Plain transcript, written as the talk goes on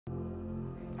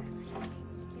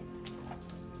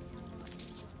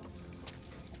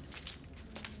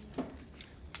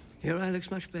Your eye looks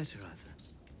much better, Arthur.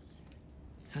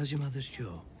 How's your mother's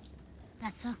jaw?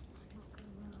 Better.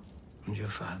 And your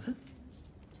father?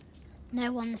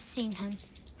 No one's seen him.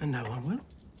 And no one will?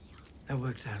 That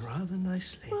worked out rather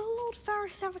nicely. Will Lord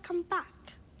Varys ever come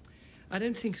back? I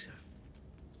don't think so.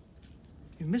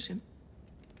 You miss him?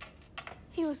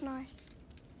 He was nice.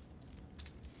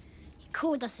 He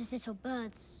called us his little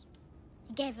birds.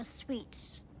 He gave us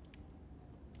sweets.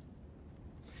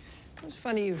 It's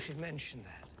funny you should mention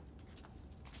that.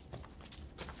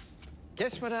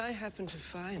 Guess what I happened to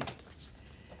find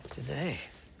today?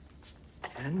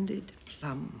 Candied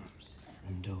plums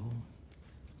from dawn.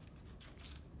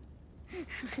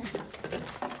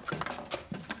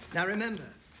 Now remember,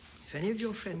 if any of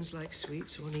your friends like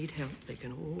sweets or need help, they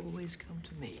can always come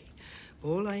to me.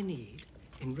 All I need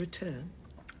in return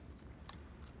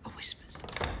are whispers.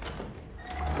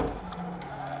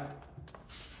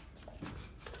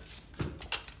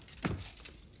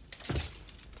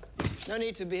 No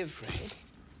need to be afraid.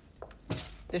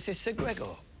 This is Sir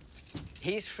Gregor.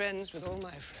 He's friends with all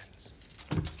my friends.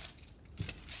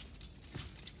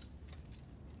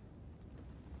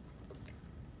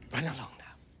 Run along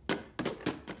now.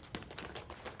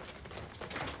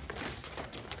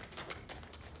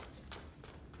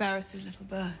 Varys's little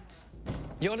birds.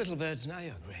 Your little birds now,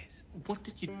 Your Grace. What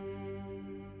did you...